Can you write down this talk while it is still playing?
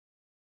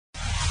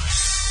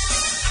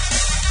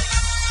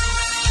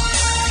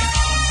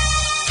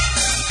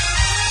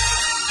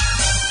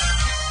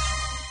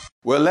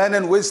We're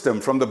learning wisdom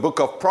from the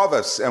book of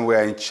Proverbs, and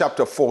we're in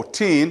chapter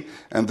 14,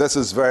 and this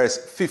is verse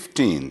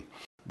 15.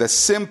 The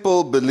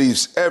simple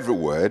believes every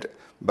word,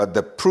 but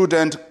the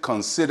prudent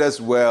considers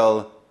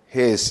well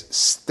his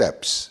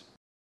steps.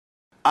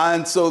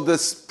 And so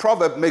this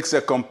proverb makes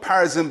a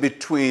comparison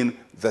between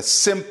the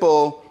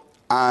simple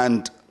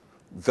and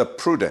the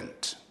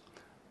prudent.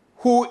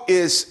 Who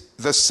is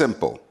the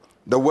simple?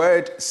 The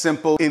word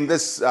simple in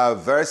this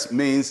verse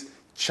means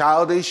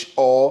childish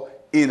or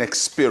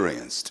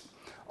inexperienced,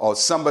 or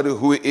somebody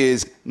who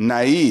is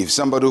naive,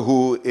 somebody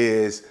who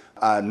is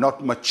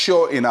not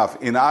mature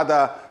enough. In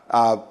other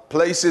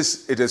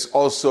places, it is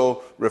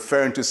also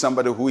referring to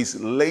somebody who is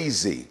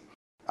lazy,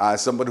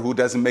 somebody who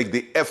doesn't make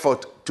the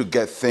effort to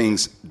get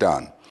things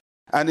done.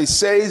 And it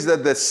says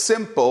that the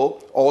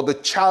simple or the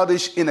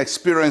childish,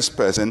 inexperienced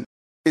person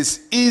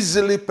is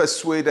easily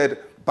persuaded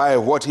by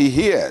what he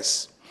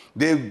hears.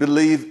 They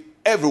believe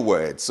every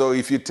word. So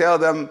if you tell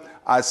them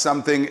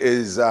something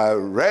is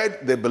red,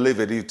 they believe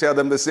it. You tell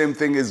them the same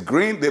thing is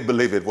green, they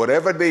believe it.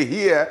 Whatever they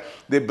hear,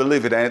 they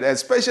believe it. And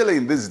especially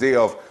in this day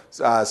of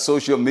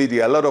social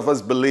media, a lot of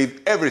us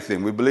believe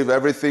everything. We believe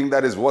everything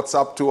that is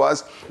WhatsApp to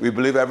us. We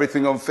believe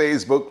everything on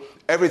Facebook.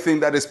 Everything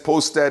that is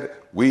posted,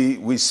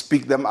 we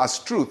speak them as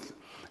truth.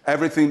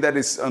 Everything that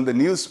is on the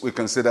news, we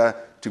consider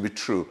to be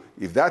true.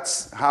 If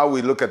that's how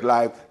we look at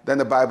life, then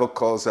the Bible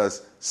calls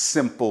us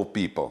simple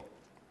people.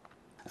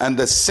 And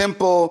the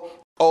simple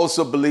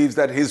also believes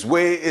that his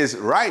way is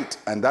right.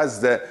 And that's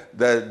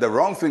the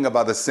wrong thing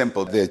about the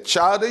simple. They're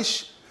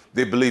childish.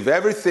 They believe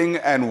everything.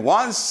 And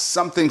once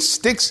something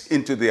sticks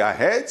into their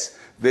heads,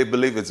 they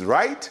believe it's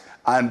right.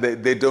 And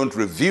they don't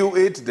review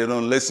it. They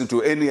don't listen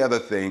to any other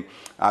thing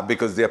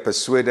because they're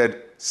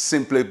persuaded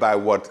simply by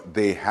what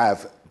they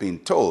have been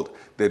told.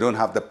 They don't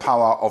have the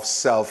power of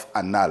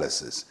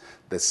self-analysis.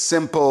 The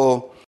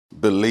simple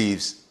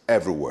believes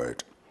every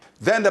word.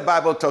 Then the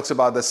Bible talks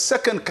about the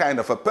second kind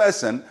of a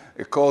person.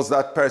 It calls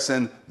that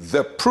person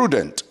the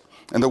prudent.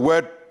 And the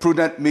word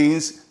prudent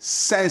means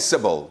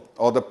sensible,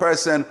 or the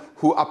person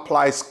who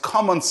applies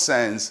common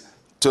sense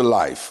to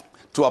life,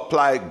 to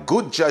apply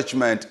good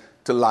judgment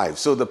to life.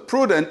 So the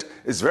prudent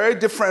is very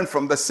different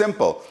from the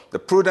simple. The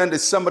prudent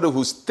is somebody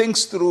who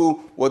thinks through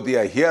what they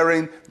are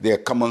hearing. They are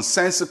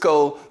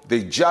commonsensical.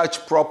 They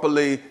judge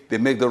properly. They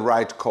make the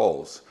right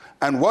calls.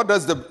 And what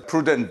does the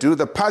prudent do?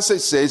 The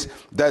passage says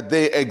that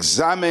they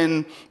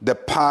examine the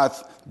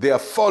path they are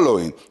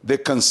following. They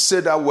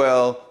consider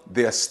well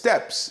their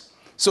steps.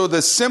 So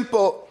the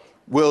simple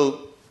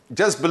will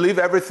just believe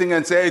everything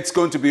and say it's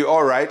going to be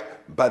all right.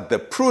 But the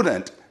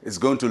prudent is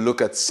going to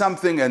look at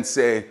something and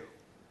say,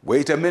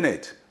 wait a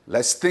minute.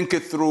 Let's think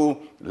it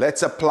through.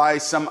 Let's apply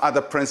some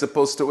other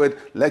principles to it.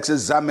 Let's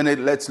examine it.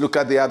 Let's look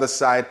at the other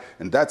side.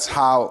 And that's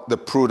how the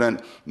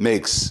prudent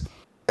makes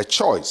a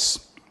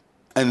choice.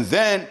 And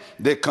then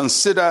they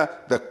consider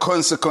the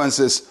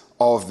consequences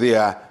of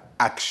their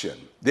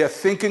action. They're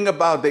thinking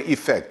about the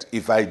effect.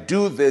 If I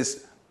do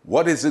this,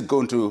 what is it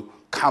going to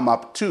come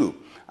up to?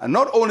 And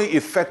not only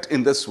effect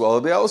in this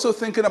world, they're also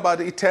thinking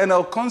about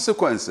eternal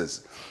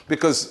consequences.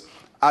 Because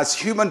as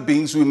human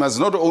beings, we must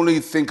not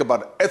only think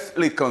about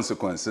earthly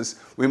consequences,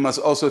 we must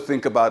also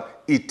think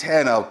about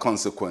eternal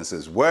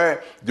consequences.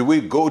 Where do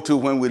we go to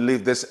when we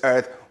leave this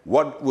earth?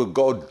 What will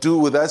God do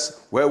with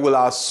us? Where will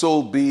our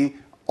soul be?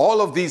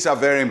 All of these are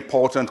very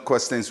important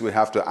questions we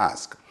have to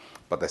ask.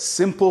 But the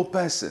simple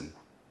person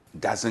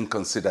doesn't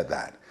consider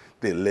that.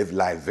 They live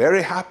life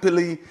very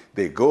happily.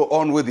 They go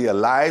on with their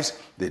lives.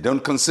 They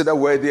don't consider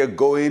where they're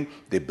going.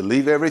 They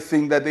believe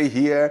everything that they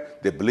hear.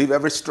 They believe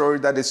every story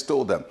that is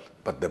told them.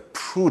 But the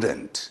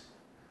prudent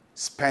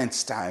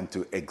spends time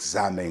to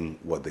examine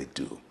what they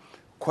do.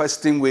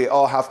 Question we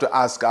all have to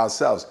ask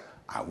ourselves,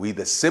 are we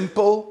the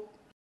simple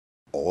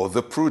or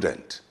the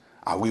prudent?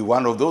 Are we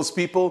one of those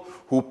people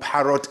who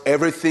parrot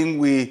everything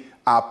we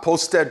are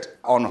posted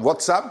on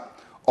WhatsApp?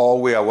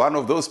 Or we are one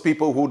of those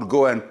people who would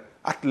go and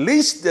at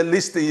least the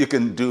least thing you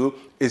can do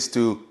is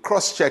to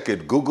cross-check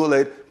it, Google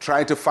it,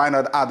 try to find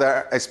out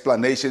other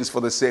explanations for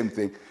the same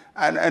thing.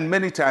 And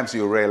many times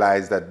you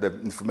realize that the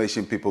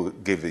information people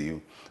give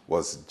you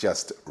was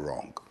just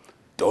wrong.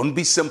 Don't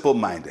be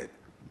simple-minded.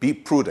 Be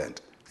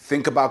prudent.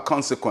 Think about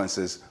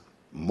consequences.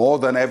 More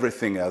than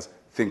everything else,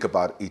 think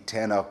about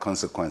eternal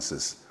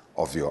consequences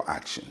of your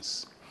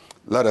actions.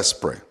 Let us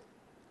pray.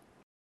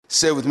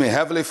 Say with me,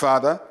 Heavenly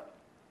Father,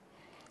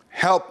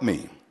 help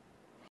me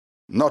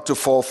not to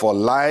fall for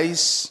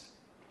lies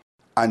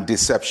and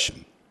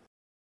deception.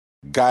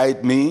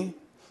 Guide me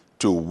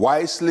to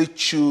wisely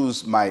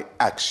choose my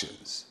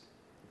actions.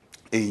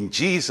 In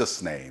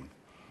Jesus' name,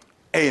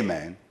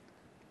 amen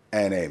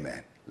and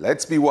amen.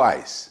 Let's be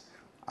wise.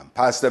 I'm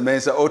Pastor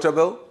Mensa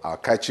Otabil. I'll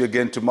catch you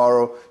again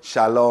tomorrow.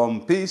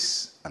 Shalom,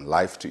 peace, and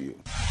life to you.